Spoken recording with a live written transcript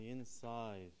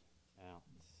inside out.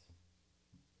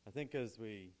 I think as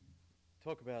we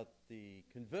talk about the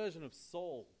conversion of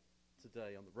Saul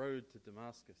today on the road to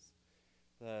Damascus,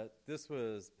 that this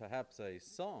was perhaps a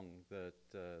song that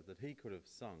he could have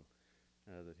sung,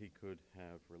 that he could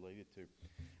have related to.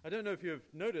 I don't know if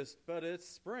you've noticed, but it's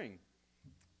spring.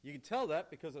 You can tell that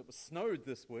because it was snowed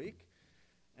this week,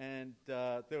 and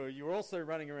you were also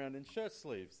running around in shirt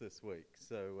sleeves this week,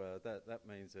 so that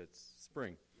means it's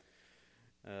spring.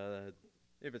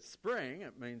 If it's spring,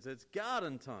 it means it's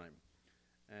garden time,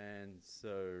 and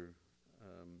so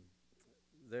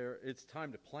it's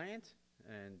time to plant,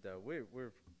 and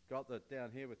we've got that down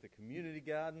here with the community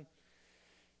garden,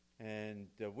 and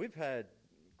we've had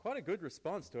quite a good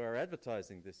response to our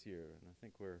advertising this year, and I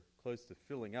think we're close to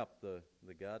filling up the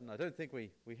garden. I don't think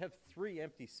we have 3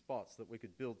 empty spots that we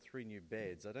could build 3 new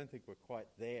beds. I don't think we're quite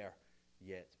there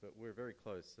yet, but we're very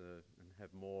close and have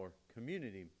more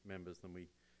community members than we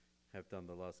have done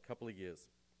the last couple of years.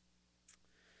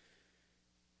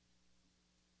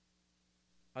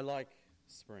 I like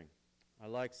spring. I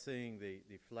like seeing the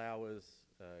flowers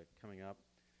coming up.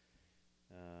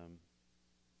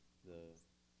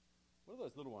 What are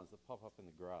those little ones that pop up in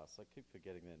the grass? I keep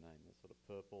forgetting their name. They're sort of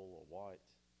purple or white.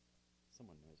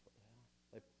 Someone knows what they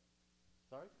are.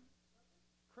 Sorry?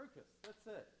 Crocus. That's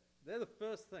it. They're the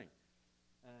first thing.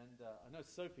 And I know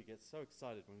Sophie gets so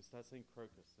excited when we start seeing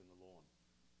crocus in the lawn.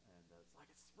 And it's like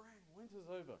it's spring,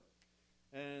 winter's over.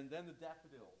 And then the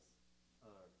daffodils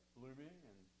are blooming,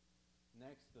 and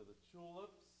next are the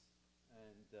tulips,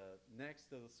 and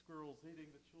next are the squirrels eating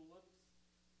the tulips,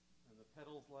 and the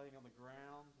petals laying on the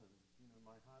ground, and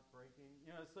my heart breaking.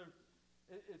 So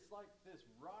it's like this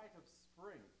rite of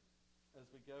spring as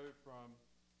we go from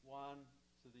one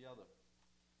to the other,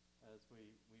 as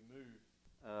we move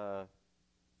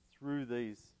through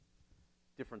these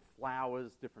different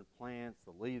flowers, different plants.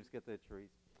 The leaves get their trees.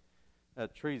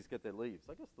 Trees get their leaves.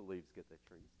 I guess the leaves get their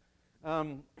trees.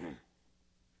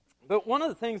 But one of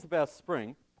the things about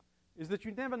spring is that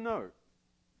you never know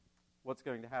what's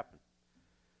going to happen.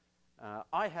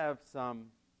 I have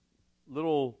some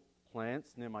little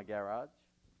plants near my garage,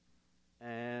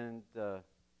 and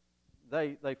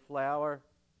they flower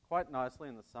quite nicely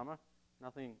in the summer.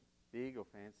 Nothing big or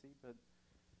fancy, but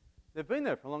they've been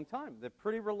there for a long time. They're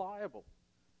pretty reliable.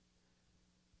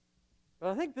 But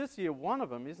I think this year one of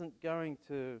them isn't going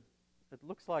to, it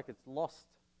looks like it's lost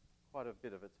quite a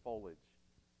bit of its foliage,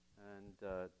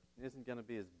 and isn't going to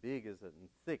be as big as it and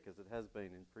thick as it has been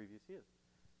in previous years.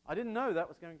 I didn't know that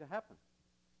was going to happen.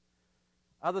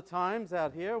 Other times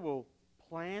out here we'll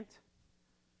plant,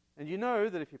 and you know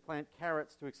that if you plant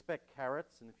carrots to expect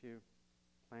carrots, and if you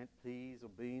plant peas or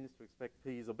beans to expect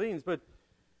peas or beans, but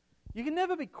you can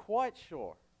never be quite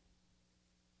sure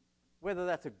whether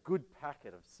that's a good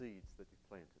packet of seeds that you've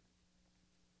planted.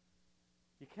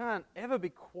 You can't ever be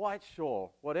quite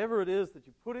sure, whatever it is that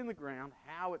you put in the ground,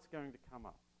 how it's going to come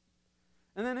up.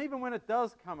 And then even when it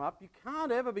does come up, you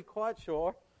can't ever be quite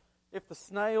sure if the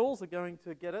snails are going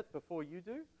to get it before you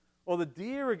do, or the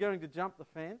deer are going to jump the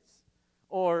fence,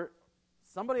 or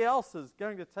somebody else is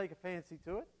going to take a fancy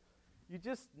to it. You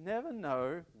just never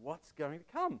know what's going to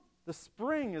come. The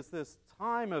spring is this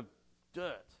time of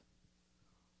dirt.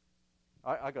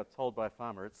 I got told by a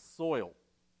farmer, it's soil.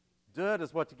 Dirt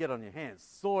is what you get on your hands.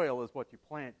 Soil is what you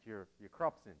plant your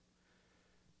crops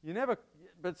in.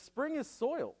 But spring is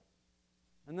soil.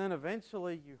 And then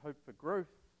eventually you hope for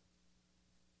growth,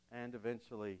 and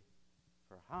eventually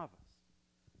for harvest.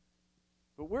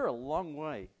 But we're a long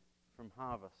way from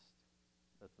harvest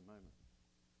at the moment.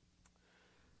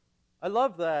 I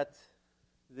love that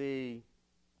the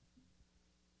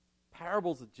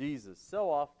parables of Jesus so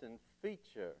often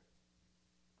feature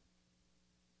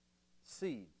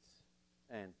seeds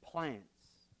and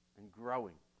plants and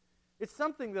growing. It's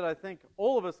something that I think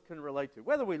all of us can relate to.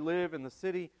 Whether we live in the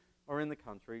city or in the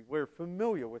country, we're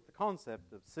familiar with the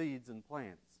concept of seeds and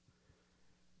plants.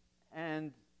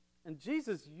 And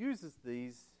Jesus uses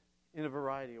these in a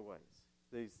variety of ways,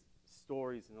 these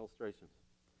stories and illustrations.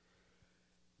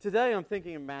 Today I'm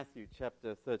thinking of Matthew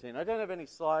chapter 13. I don't have any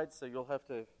slides, so you'll have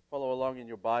to follow along in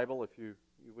your Bible if you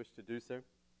wish to do so.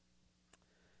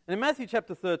 And in Matthew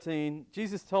chapter 13,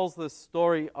 Jesus tells this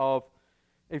story of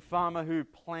a farmer who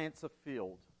plants a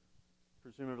field,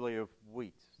 presumably of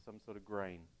wheat, some sort of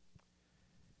grain.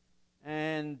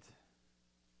 And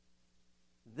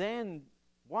then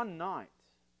one night,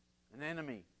 an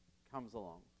enemy comes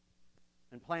along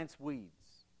and plants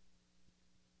weeds.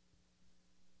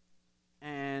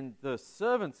 And the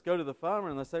servants go to the farmer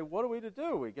and they say, what are we to do?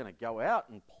 Are we going to go out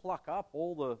and pluck up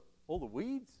all the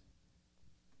weeds?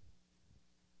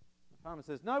 farmer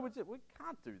says, no, we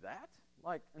can't do that.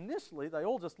 Like, initially, they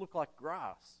all just look like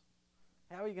grass.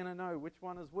 How are you going to know which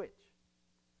one is which?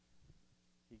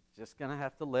 You're just going to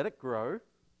have to let it grow.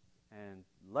 And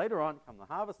later on, come the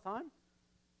harvest time,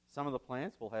 some of the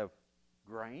plants will have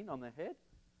grain on their head,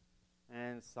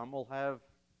 and some will have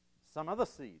some other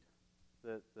seed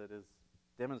that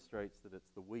demonstrates that it's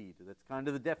the weed. That's kind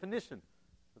of the definition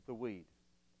of the weed.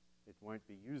 It won't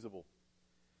be usable.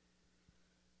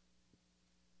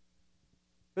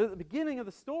 But at the beginning of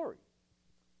the story,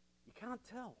 you can't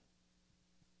tell.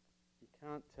 You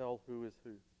can't tell who is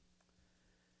who.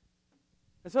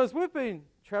 And so as we've been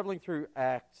traveling through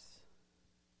Acts,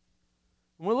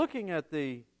 and we're looking at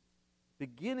the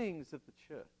beginnings of the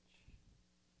church.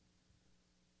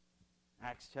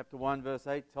 Acts chapter 1 verse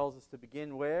 8 tells us to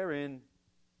begin where? In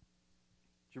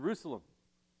Jerusalem.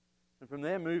 And from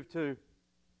there move to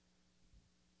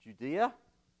Judea.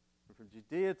 And from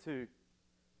Judea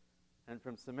and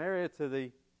from Samaria to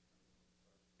the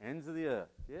ends of the earth.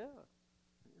 Yeah.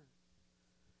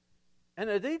 And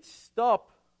at each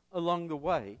stop along the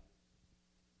way,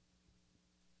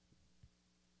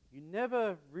 you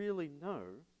never really know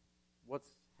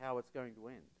how it's going to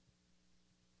end.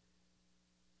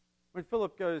 When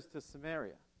Philip goes to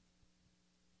Samaria,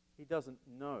 he doesn't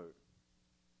know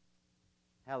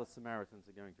how the Samaritans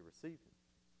are going to receive him.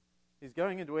 He's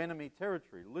going into enemy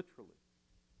territory, literally.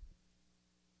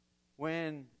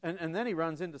 And then he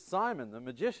runs into Simon, the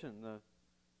magician,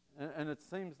 and it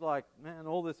seems like, man,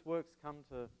 all this work's come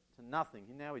to nothing.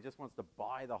 Now he just wants to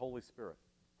buy the Holy Spirit.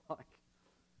 Like,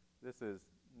 this is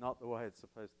not the way it's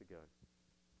supposed to go.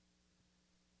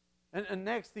 And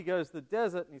next he goes to the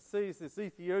desert and he sees this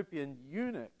Ethiopian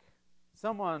eunuch,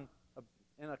 someone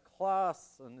in a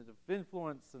class and of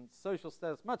influence and social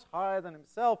status much higher than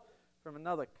himself, from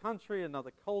another country,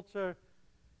 another culture.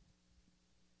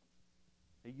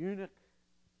 A eunuch.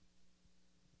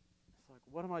 It's like,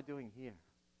 what am I doing here?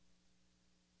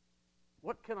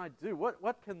 What can I do?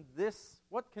 What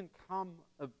can come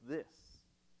of this?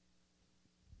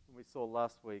 And we saw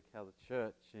last week how the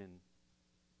church in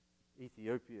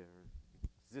Ethiopia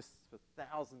exists for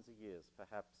thousands of years,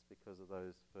 perhaps because of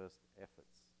those first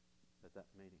efforts at that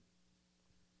meeting.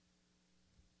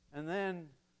 And then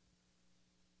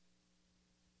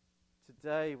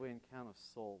today we encounter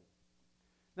Saul.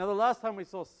 Now, the last time we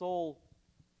saw Saul,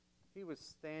 he was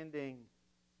standing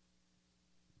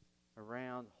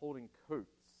around holding coats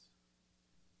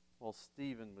while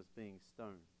Stephen was being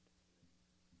stoned.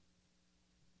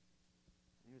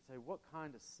 And you would say, what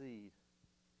kind of seed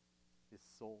is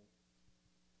Saul?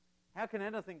 How can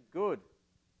anything good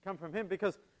come from him?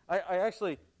 Because I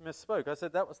actually misspoke. I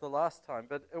said that was the last time,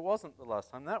 but it wasn't the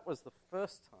last time. That was the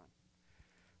first time.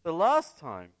 The last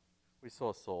time we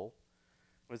saw Saul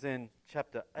was in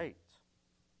chapter 8.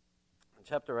 In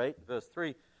chapter 8, verse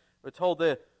 3, we're told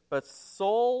there, but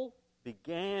Saul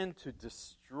began to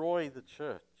destroy the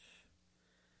church.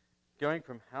 Going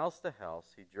from house to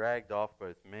house, he dragged off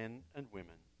both men and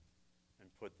women and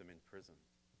put them in prison.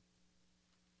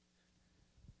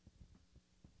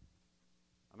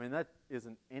 I mean, that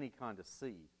isn't any kind of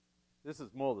seed. This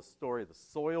is more the story of the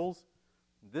soils.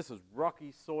 This is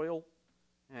rocky soil.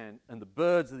 And the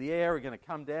birds of the air are going to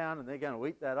come down and they're going to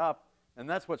eat that up. And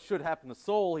that's what should happen to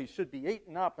Saul. He should be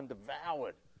eaten up and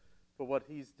devoured for what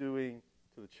he's doing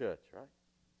to the church, right?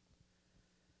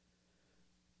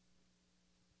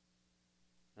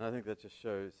 And I think that just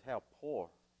shows how poor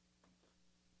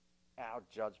our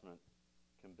judgment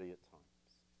can be at times.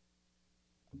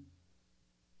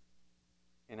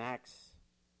 In Acts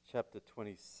chapter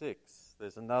 26,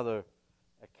 there's another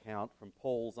account from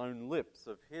Paul's own lips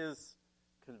of his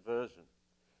conversion.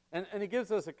 And he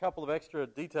gives us a couple of extra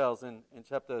details in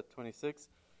chapter 26.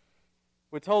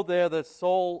 We're told there that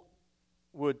Saul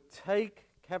would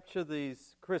capture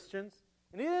these Christians,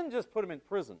 and he didn't just put them in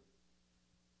prison,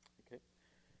 okay?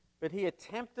 But he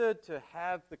attempted to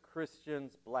have the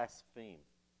Christians blaspheme.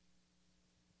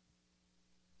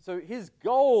 So his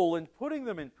goal in putting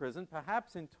them in prison,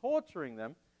 perhaps in torturing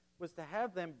them, was to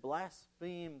have them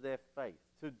blaspheme their faith,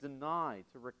 to deny,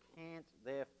 to recant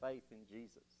their faith in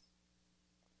Jesus.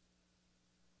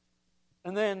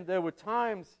 And then there were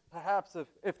times, perhaps,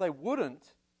 if they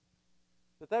wouldn't,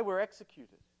 that they were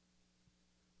executed.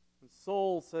 And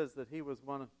Saul says that he was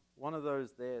one of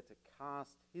those there to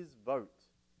cast his vote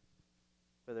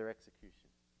for their execution,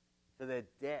 for their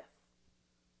death,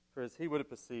 for as he would have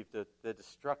perceived it, their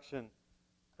destruction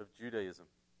of Judaism.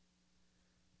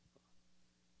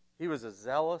 He was a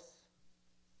zealous,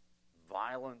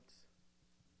 violent,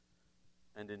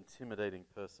 and intimidating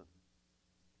person.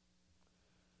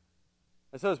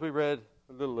 And so as we read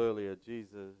a little earlier,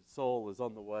 Saul is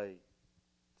on the way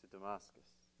to Damascus.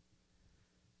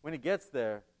 When he gets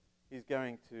there, he's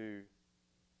going to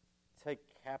take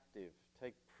captive,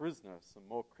 take prisoner some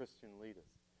more Christian leaders.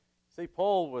 See,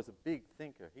 Paul was a big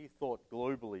thinker. He thought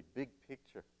globally, big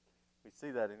picture. We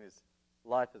see that in his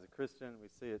life as a Christian. We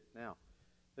see it now.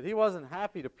 That he wasn't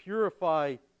happy to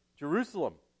purify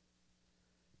Jerusalem.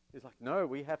 He's like, no,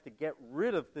 we have to get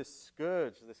rid of this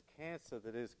scourge, this cancer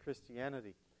that is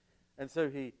Christianity. And so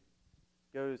he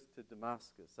goes to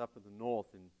Damascus, up in the north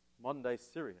in modern-day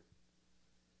Syria.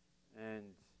 And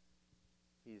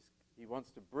he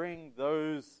wants to bring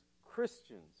those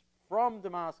Christians from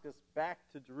Damascus back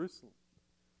to Jerusalem.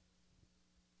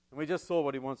 And we just saw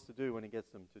what he wants to do when he gets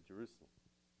them to Jerusalem.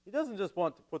 He doesn't just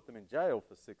want to put them in jail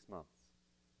for 6 months.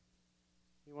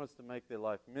 He wants to make their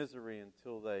life misery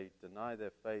until they deny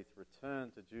their faith,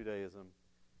 return to Judaism,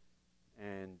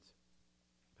 and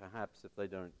perhaps, if they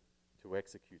don't, to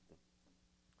execute them.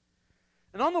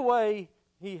 And on the way,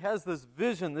 he has this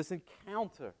vision, this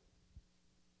encounter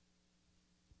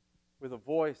with a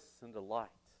voice and a light.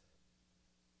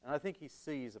 And I think he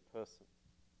sees a person.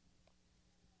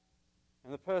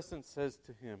 And the person says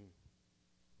to him,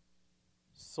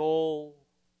 Saul,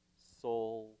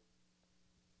 Saul,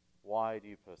 why do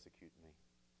you persecute me?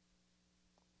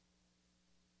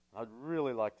 I'd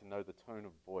really like to know the tone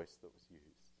of voice that was used.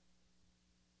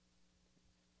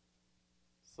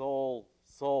 Saul,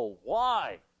 Saul,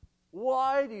 why?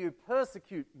 Why do you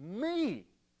persecute me?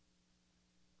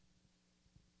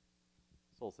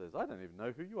 Saul says, I don't even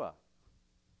know who you are.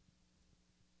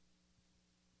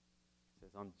 He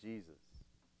says, I'm Jesus.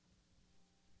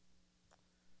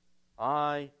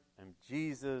 I am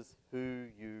Jesus who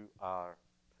you are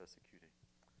persecuting.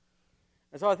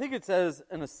 And so I think it says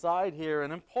an aside here,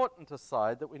 an important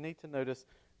aside that we need to notice,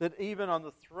 that even on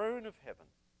the throne of heaven,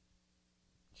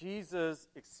 Jesus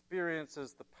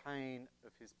experiences the pain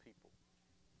of his people.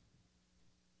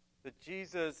 That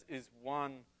Jesus is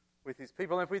one with his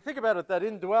people. And if we think about it, that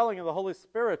indwelling of the Holy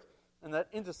Spirit and that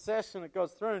intercession at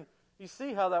God's throne, you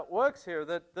see how that works here,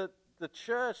 that the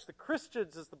church, the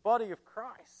Christians, is the body of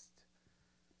Christ.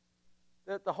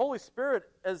 That the Holy Spirit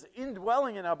is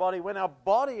indwelling in our body when our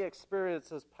body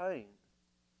experiences pain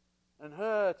and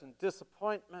hurt and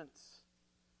disappointment.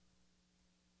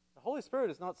 The Holy Spirit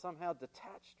is not somehow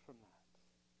detached from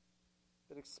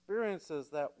that. It experiences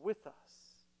that with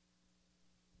us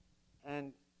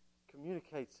and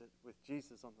communicates it with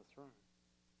Jesus on the throne.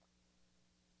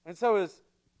 And so as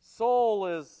Saul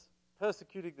is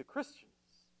persecuting the Christians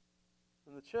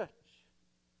in the church,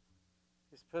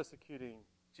 he's persecuting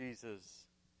Jesus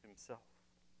himself.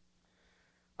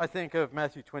 I think of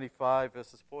Matthew 25,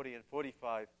 verses 40 and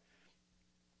 45.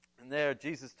 And there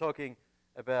Jesus talking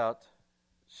about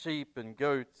sheep and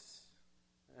goats.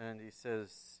 And he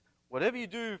says, whatever you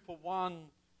do for one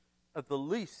of the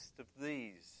least of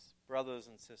these brothers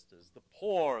and sisters, the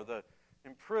poor, the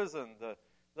imprisoned,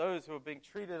 those who are being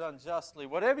treated unjustly,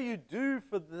 whatever you do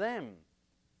for them,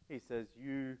 he says,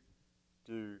 you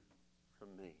do for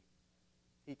me.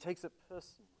 He takes it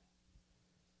personally.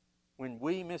 When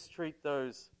we mistreat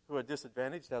those who are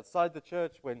disadvantaged outside the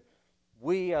church, when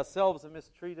we ourselves are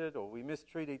mistreated or we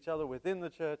mistreat each other within the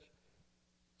church,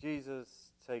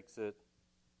 Jesus takes it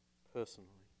personally.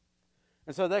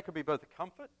 And so that could be both a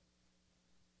comfort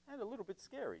and a little bit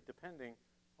scary, depending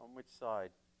on which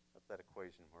side of that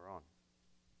equation we're on.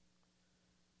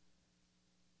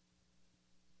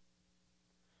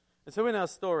 And so in our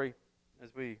story,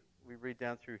 as we read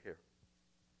down through here,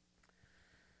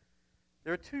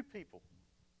 there are two people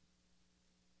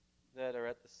that are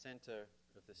at the center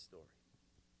of this story.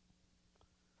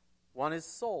 One is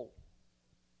Saul.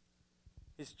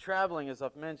 He's traveling, as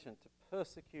I've mentioned, to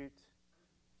persecute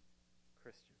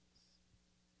Christians.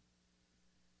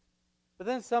 But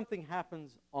then something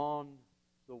happens on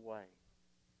the way.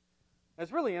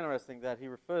 It's really interesting that he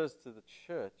refers to the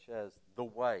church as the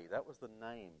way. That was the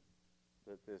name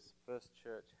that this first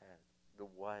church had. The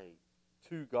way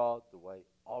to God, the way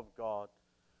of God.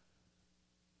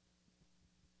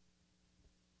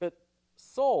 But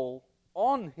Saul,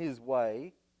 on his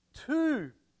way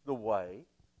to the way,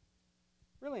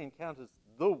 really encounters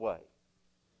the way,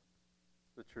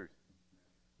 the truth,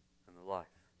 and the life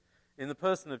in the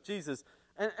person of Jesus.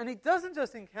 And he doesn't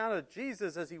just encounter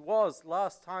Jesus as he was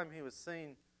last time he was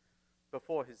seen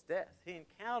before his death. He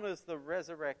encounters the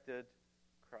resurrected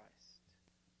Christ,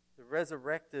 the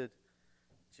resurrected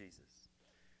Jesus.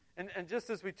 And just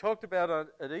as we talked about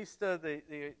at Easter,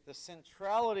 the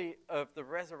centrality of the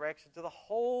resurrection to the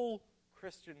whole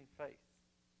Christian faith.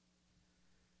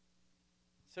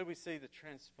 So we see the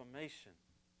transformation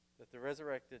that the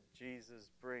resurrected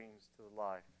Jesus brings to the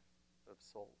life of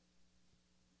Saul.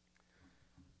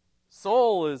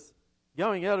 Saul is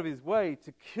going out of his way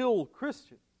to kill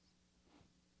Christians.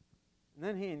 And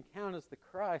then he encounters the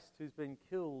Christ who's been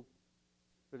killed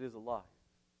but is alive.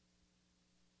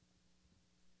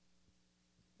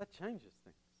 That changes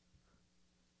things.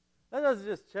 That doesn't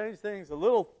just change things a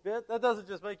little bit. That doesn't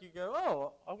just make you go,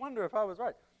 oh, I wonder if I was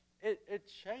right.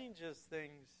 It changes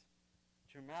things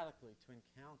dramatically to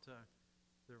encounter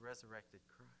the resurrected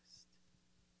Christ.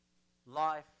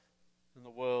 Life and the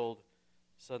world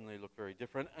suddenly look very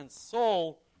different. And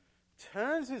Saul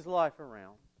turns his life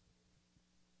around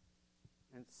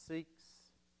and seeks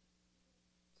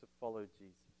to follow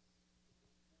Jesus.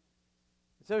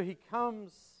 And so he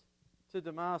comes to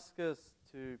Damascus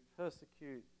to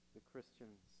persecute the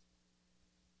Christians.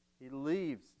 He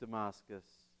leaves Damascus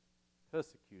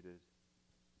persecuted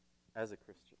as a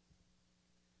Christian.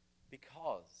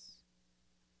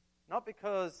 Not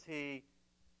because he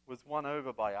was won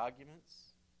over by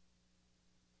arguments,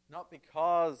 not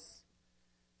because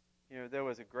there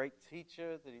was a great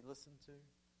teacher that he listened to,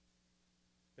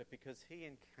 but because he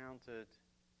encountered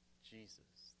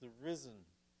Jesus, the risen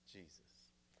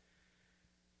Jesus.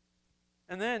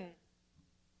 And then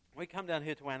we come down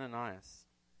here to Ananias.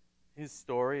 His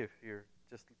story, if you're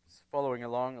just following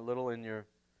along a little in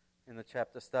the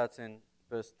chapter, starts in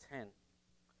verse 10.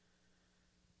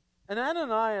 And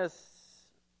Ananias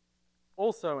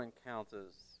also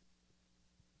encounters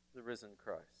the risen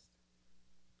Christ.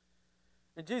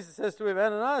 And Jesus says to him,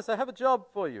 Ananias, I have a job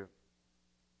for you.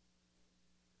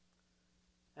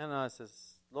 Ananias says,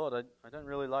 Lord, I don't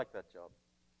really like that job.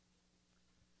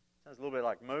 Sounds a little bit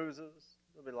like Moses,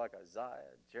 a little bit like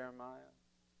Isaiah, Jeremiah.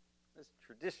 This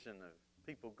tradition of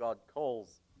people God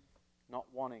calls not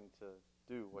wanting to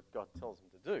do what God tells them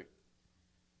to do.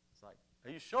 It's like,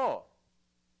 are you sure?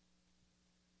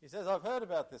 He says, I've heard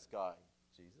about this guy,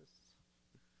 Jesus.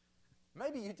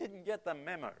 Maybe you didn't get the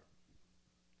memo.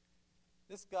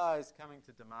 This guy is coming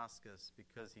to Damascus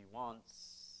because he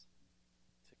wants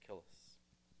to kill us.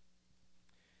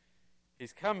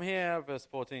 He's come here, verse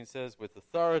 14 says, with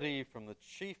authority from the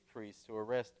chief priests to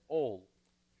arrest all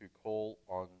who call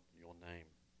on your name.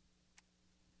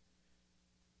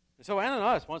 And so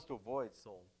Ananias wants to avoid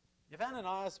Saul. If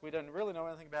Ananias, we don't really know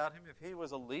anything about him, if he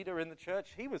was a leader in the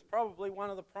church, he was probably one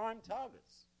of the prime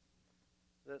targets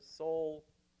that Saul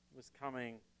was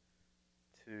coming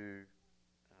to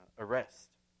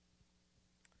arrest.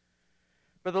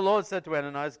 But the Lord said to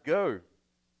Ananias, go.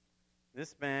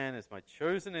 This man is my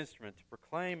chosen instrument to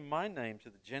proclaim my name to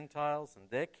the Gentiles and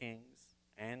their kings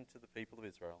and to the people of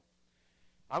Israel.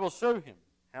 I will show him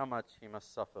how much he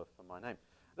must suffer for my name.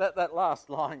 That last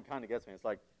line kind of gets me. It's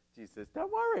like, Jesus says,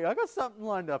 don't worry, I got something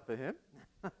lined up for him.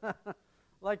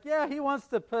 Like, yeah, he wants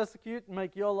to persecute and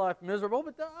make your life miserable,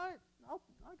 but I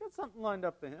got something lined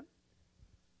up for him.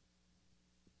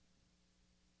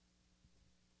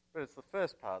 But it's the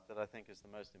first part that I think is the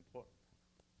most important.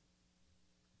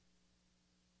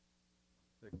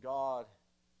 That God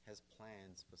has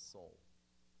plans for Saul.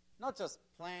 Not just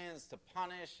plans to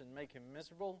punish and make him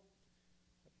miserable,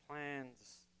 but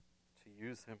plans to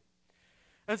use him.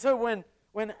 And so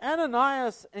when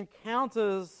Ananias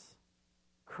encounters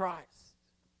Christ,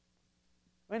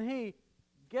 when he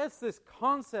gets this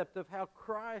concept of how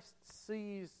Christ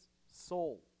sees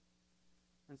Saul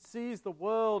and sees the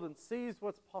world and sees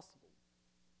what's possible,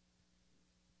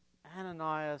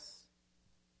 Ananias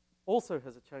also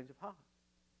has a change of heart.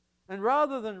 And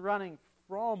rather than running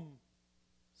from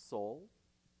Saul,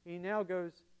 he now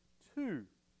goes to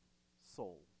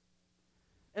Saul.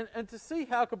 And to see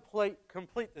how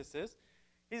complete this is,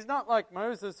 he's not like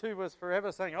Moses, who was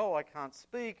forever saying, oh, I can't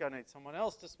speak, I need someone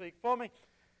else to speak for me.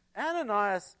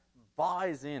 Ananias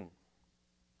buys in.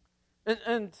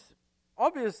 And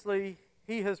obviously,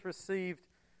 he has received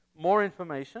more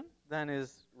information than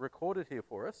is recorded here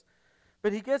for us.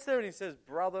 But he gets there and he says,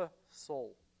 Brother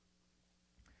Saul.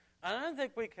 And I don't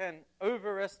think we can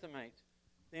overestimate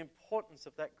the importance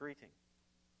of that greeting.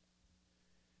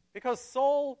 Because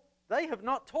Saul, they have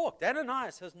not talked.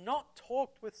 Ananias has not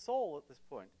talked with Saul at this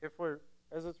point,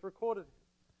 as it's recorded.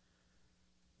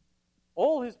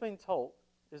 All he's been told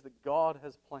is that God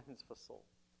has plans for Saul.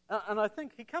 And I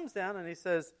think he comes down and he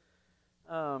says,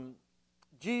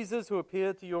 Jesus, who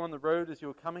appeared to you on the road as you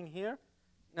were coming here.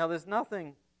 Now, there's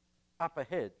nothing up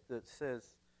ahead that says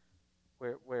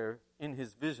where in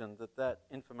his vision that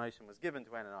information was given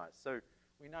to Ananias. So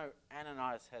we know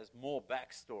Ananias has more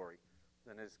backstory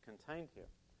than is contained here.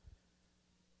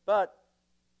 But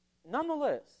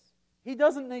nonetheless, he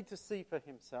doesn't need to see for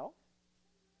himself.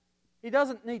 He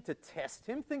doesn't need to test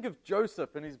him. Think of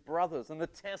Joseph and his brothers and the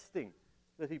testing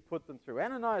that he put them through.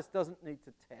 Ananias doesn't need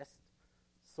to test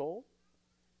Saul.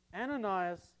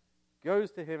 Ananias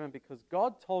goes to him, and because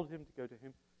God told him to go to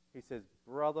him, he says,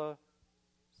 "Brother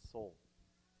Saul."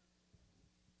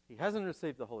 He hasn't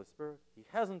received the Holy Spirit. He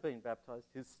hasn't been baptized.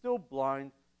 He's still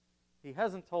blind. He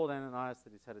hasn't told Ananias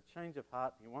that he's had a change of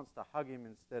heart. He wants to hug him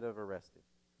instead of arrest him.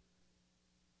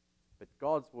 But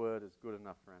God's word is good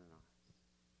enough for Ananias.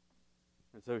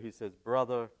 And so he says,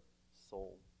 "Brother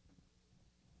Saul."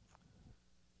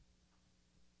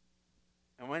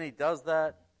 And when he does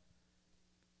that,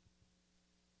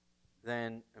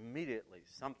 then immediately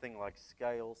something like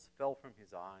scales fell from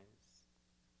his eyes,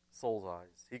 Saul's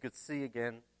eyes. He could see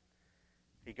again.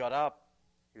 He got up.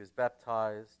 He was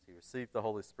baptized. He received the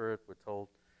Holy Spirit, we're told.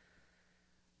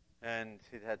 And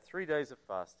he'd had 3 days of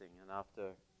fasting. And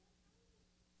after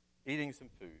eating some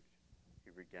food,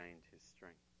 he regained his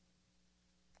strength.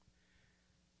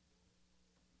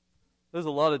 There's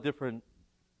a lot of different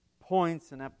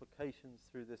points and applications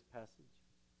through this passage.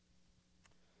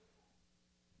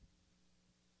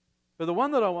 But the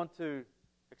one that I want to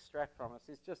extract from us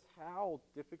is just how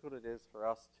difficult it is for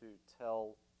us to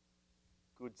tell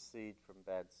good seed from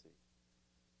bad seed.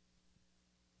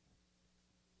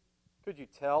 Could you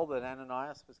tell that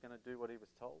Ananias was going to do what he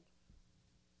was told?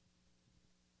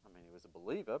 I mean, he was a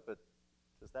believer, but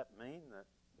does that mean that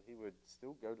he would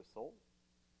still go to Saul?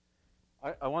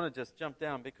 I want to just jump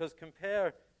down, because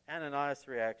compare Ananias'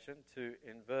 reaction to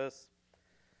in verse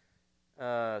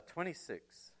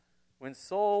 26. When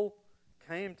Saul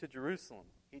came to Jerusalem,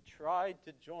 he tried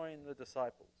to join the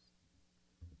disciples,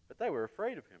 but they were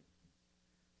afraid of him,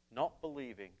 not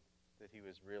believing that he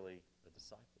was really a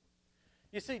disciple.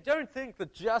 You see, don't think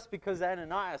that just because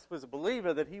Ananias was a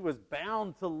believer that he was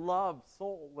bound to love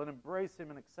Saul and embrace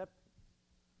him and accept him.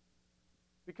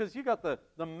 Because you got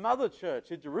the mother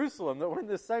church in Jerusalem that when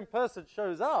this same person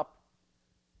shows up,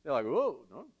 they're like, "Whoa,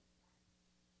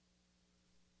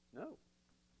 no.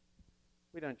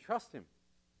 We don't trust him.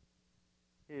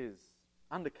 He's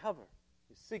undercover.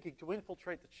 He's seeking to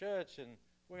infiltrate the church, and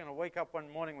we're going to wake up one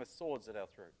morning with swords at our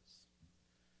throats."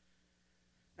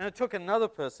 And it took another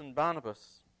person,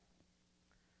 Barnabas,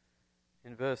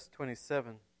 in verse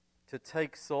 27, to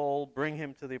take Saul, bring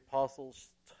him to the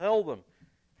apostles, tell them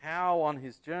how on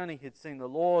his journey he'd seen the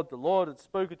Lord had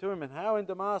spoken to him, and how in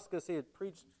Damascus he had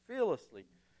preached fearlessly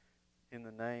in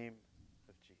the name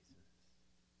of Jesus.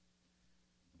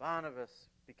 Barnabas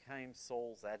became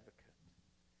Saul's advocate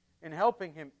in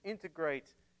helping him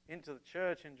integrate into the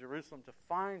church in Jerusalem to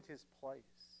find his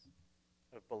place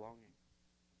of belonging.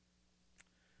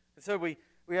 And so we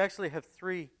actually have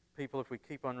three people, if we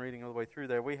keep on reading all the way through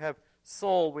there. We have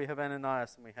Saul, we have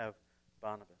Ananias, and we have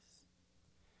Barnabas.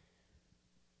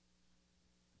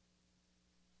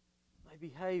 They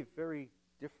behave very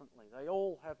differently. They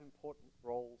all have important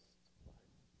roles to play.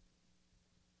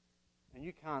 And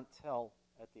you can't tell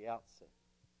at the outset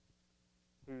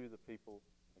who the people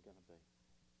are going to be.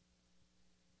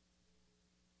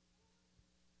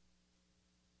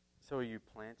 So are you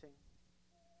planting?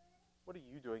 What are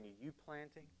you doing? Are you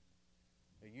planting?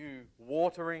 Are you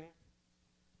watering?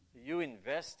 Are you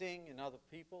investing in other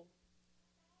people?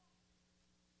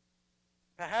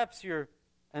 Perhaps you're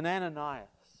an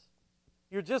Ananias.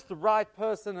 You're just the right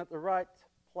person at the right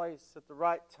place at the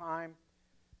right time,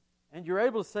 and you're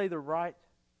able to say the right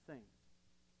thing.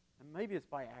 And maybe it's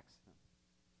by accident.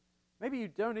 Maybe you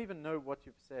don't even know what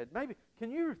you've said. Maybe,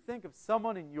 can you think of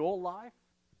someone in your life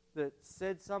that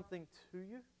said something to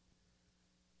you,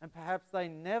 and perhaps they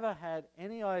never had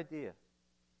any idea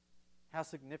how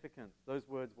significant those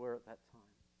words were at that time?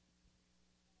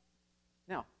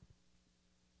 Now,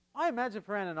 I imagine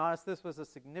for Ananias this was a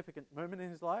significant moment in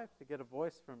his life, to get a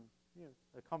voice from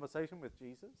a conversation with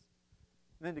Jesus,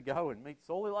 and then to go and meet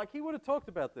Saul. Like, he would have talked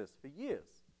about this for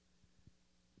years.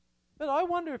 But I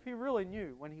wonder if he really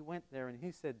knew when he went there and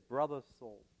he said, "Brother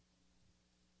Saul,"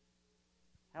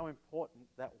 how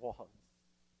important that was.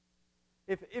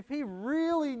 If he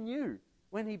really knew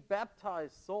when he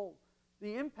baptized Saul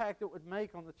the impact it would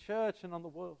make on the church and on the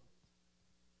world.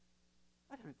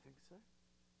 I don't think so.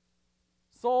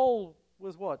 Saul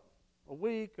was what? A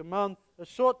week, a month, a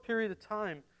short period of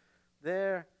time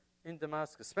there in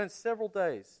Damascus. Spent several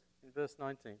days in verse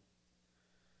 19.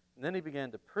 And then he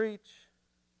began to preach.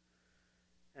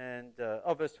 And,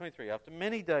 verse 23, after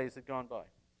many days had gone by.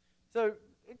 So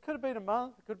it could have been a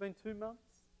month, it could have been 2 months.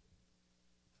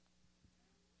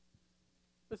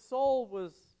 But Saul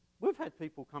we've had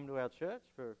people come to our church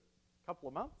for a couple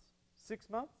of months, 6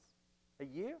 months, a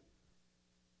year.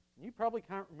 And you probably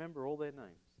can't remember all their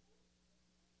names.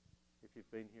 if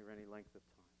you've been here any length of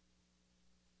time.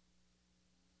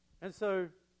 And so,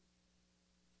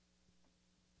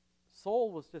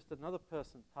 Saul was just another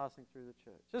person passing through the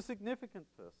church. A significant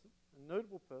person, a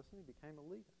notable person who became a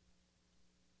leader.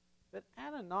 But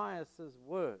Ananias'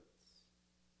 words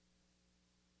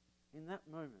in that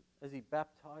moment, as he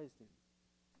baptized him,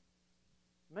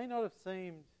 may not have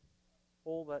seemed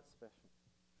all that special.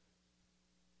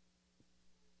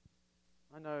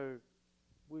 I know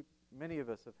many of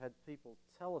us have had people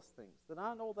tell us things that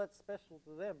aren't all that special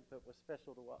to them, but were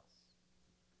special to us.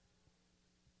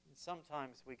 And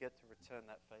sometimes we get to return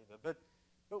that favor.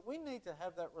 But we need to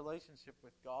have that relationship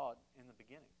with God in the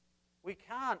beginning. We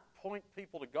can't point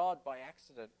people to God by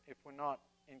accident if we're not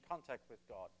in contact with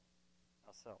God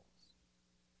ourselves.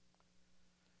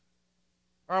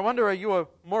 Or I wonder, are you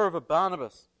more of a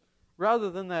Barnabas?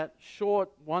 Rather than that short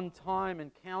one-time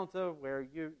encounter where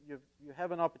you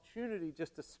have an opportunity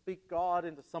just to speak God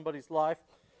into somebody's life,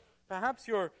 perhaps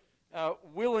you're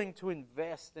willing to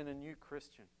invest in a new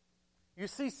Christian. You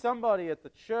see somebody at the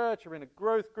church or in a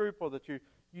growth group, or that you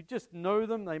just know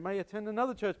them, they may attend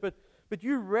another church, but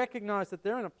you recognize that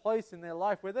they're in a place in their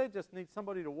life where they just need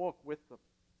somebody to walk with them.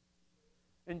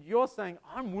 And you're saying,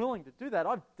 I'm willing to do that.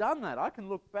 I've done that. I can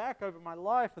look back over my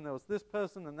life and there was this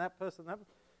person and that person.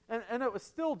 And it was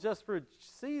still just for a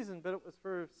season, but it was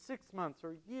for 6 months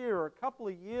or a year or a couple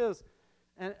of years.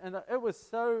 And it was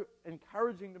so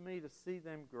encouraging to me to see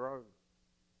them grow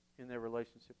in their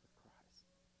relationship with Christ.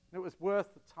 And it was worth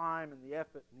the time and the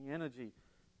effort and the energy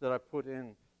that I put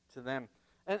in to them.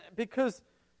 And because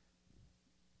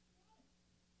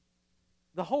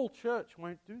the whole church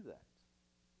won't do that.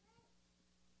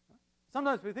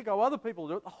 Sometimes we think, other people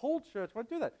do it. The whole church won't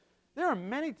do that. There are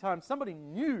many times somebody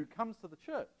new comes to the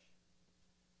church,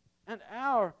 and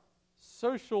our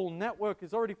social network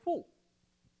is already full.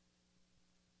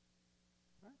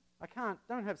 I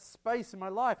don't have space in my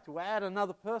life to add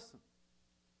another person.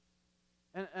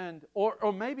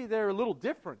 Or maybe they're a little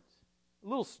different, a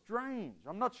little strange.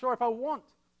 I'm not sure if I want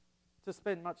to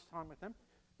spend much time with them.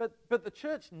 But the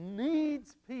church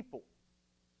needs people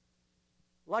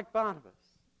like Barnabas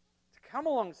to come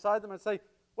alongside them and say,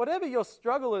 whatever your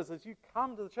struggle is as you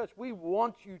come to the church, we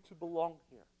want you to belong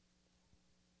here.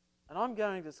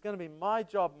 And it's going to be my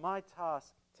job, my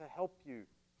task, to help you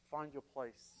find your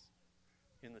place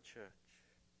in the church,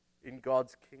 in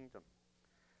God's kingdom.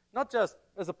 Not just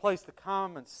as a place to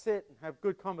come and sit and have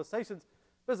good conversations,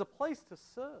 but as a place to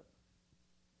serve.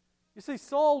 You see,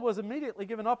 Saul was immediately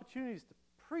given opportunities to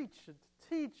preach and to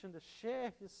teach and to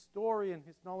share his story and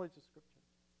his knowledge of Scripture.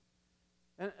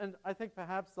 And I think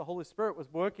perhaps the Holy Spirit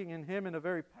was working in him in a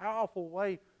very powerful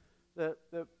way that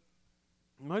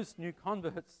most new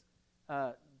converts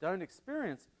don't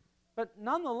experience. But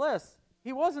nonetheless,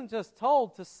 he wasn't just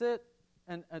told to sit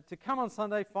and to come on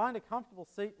Sunday, find a comfortable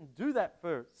seat, and do that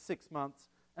for 6 months,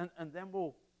 and then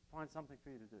we'll find something for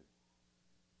you to do.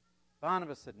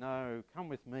 Barnabas said, no, come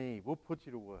with me. We'll put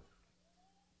you to work.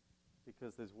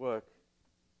 Because there's work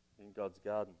in God's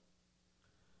garden.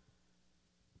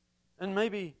 And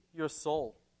maybe you're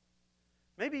Saul.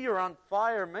 Maybe you're on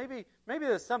fire. Maybe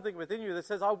there's something within you that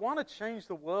says, I want to change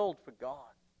the world for God.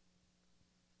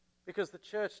 Because the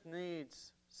church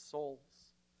needs souls.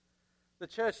 The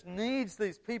church needs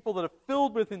these people that are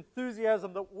filled with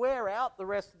enthusiasm, that wear out the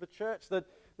rest of the church, that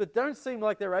don't seem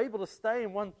like they're able to stay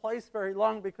in one place very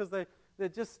long because they're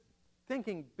just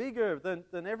thinking bigger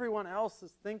than everyone else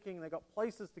is thinking. They've got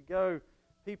places to go,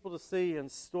 people to see,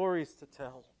 and stories to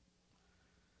tell.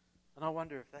 And I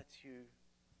wonder if that's you.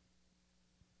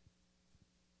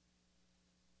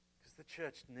 Because the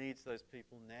church needs those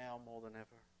people now more than ever,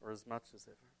 or as much as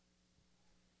ever.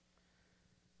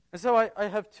 And so I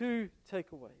have 2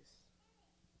 takeaways.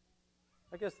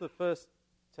 I guess the first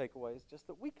takeaway is just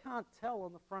that we can't tell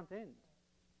on the front end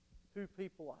who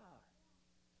people are.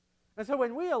 And so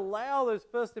when we allow those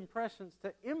first impressions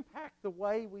to impact the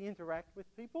way we interact with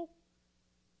people,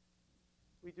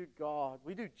 we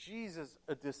do Jesus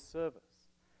a disservice.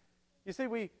 You see,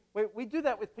 we do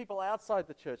that with people outside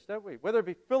the church, don't we? Whether it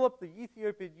be Philip, the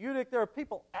Ethiopian eunuch, there are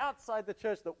people outside the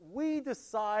church that we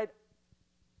decide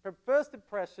from first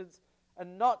impressions are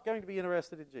not going to be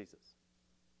interested in Jesus.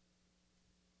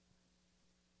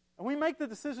 And we make the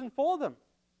decision for them.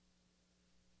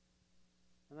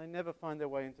 And they never find their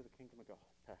way into the kingdom of God,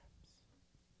 perhaps.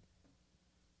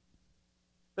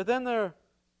 But then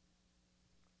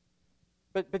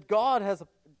But God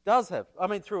does have,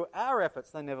 through our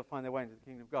efforts, they never find their way into the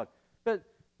kingdom of God. But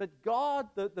God,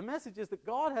 the message is that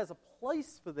God has a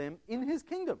place for them in His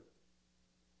kingdom.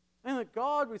 And that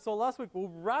God, we saw last week, will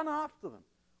run after them.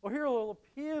 Or He will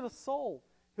appear to Saul.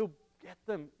 He'll get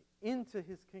them into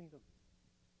his kingdom.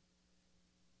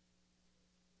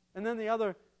 And then the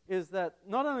other is that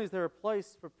not only is there a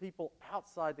place for people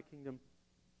outside the kingdom,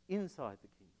 inside the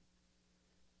kingdom.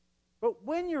 But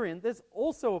when you're in, there's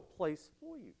also a place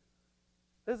for you.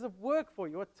 There's a work for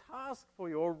you, a task for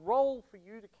you, a role for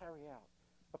you to carry out,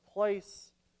 a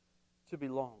place to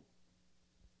belong.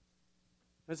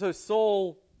 And so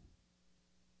Saul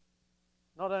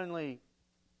not only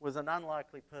was an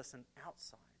unlikely person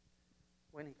outside,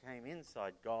 when he came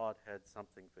inside, God had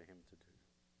something for him to do.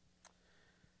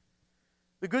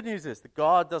 The good news is that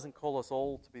God doesn't call us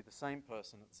all to be the same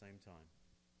person at the same time.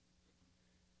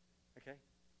 Okay?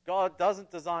 God doesn't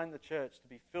design the church to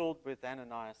be filled with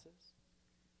Ananiases,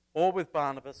 or with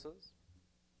Barnabases,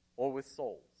 or with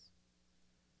Sauls.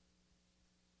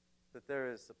 That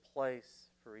there is a place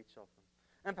for each of them.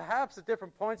 And perhaps at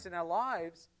different points in our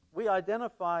lives, we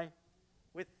identify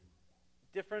with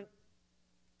different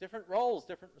roles,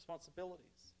 different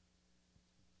responsibilities.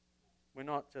 We're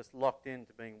not just locked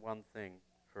into being one thing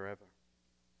forever.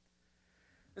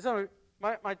 And so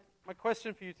my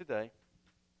question for you today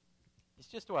is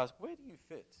just to ask, where do you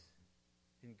fit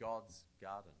in God's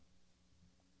garden?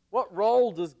 What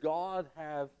role does God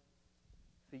have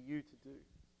for you to do?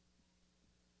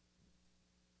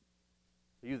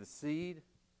 Are you the seed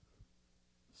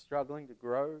struggling to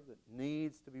grow that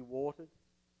needs to be watered?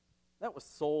 That was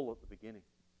Saul at the beginning.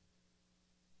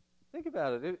 Think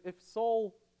about it. If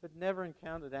Saul had never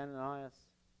encountered Ananias,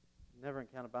 never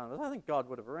encountered Barnabas, I think God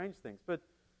would have arranged things. But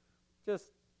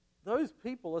just those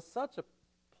people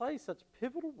play such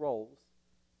pivotal roles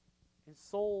in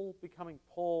Saul becoming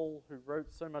Paul, who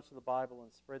wrote so much of the Bible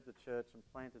and spread the church and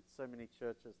planted so many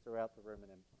churches throughout the Roman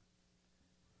Empire.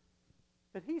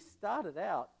 But he started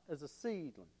out as a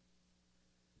seedling.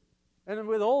 And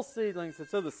with all seedlings, it's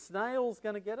so the snail's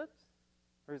going to get it,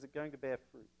 or is it going to bear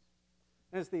fruit?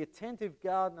 And it's the attentive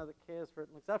gardener that cares for it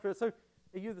and looks after it. So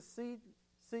are you the seedling?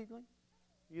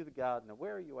 Are you the gardener?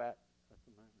 Where are you at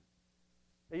the moment?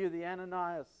 Are you the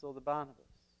Ananias or the Barnabas?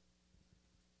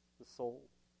 The Saul?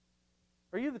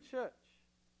 Are you the church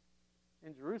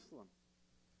in Jerusalem?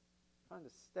 Kind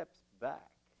of steps back.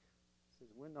 Says,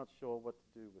 we're not sure what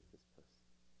to do with this person.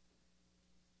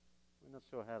 We're not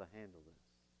sure how to handle this.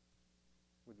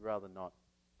 We'd rather not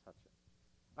touch it.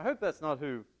 I hope that's not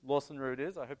who Lawson Root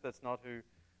is. I hope that's not who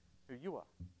you are.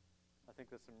 I think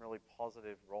there's some really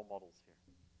positive role models here.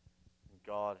 And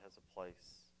God has a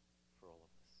place for all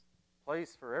of us. A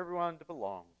place for everyone to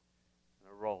belong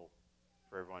and a role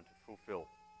for everyone to fulfill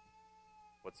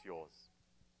what's yours.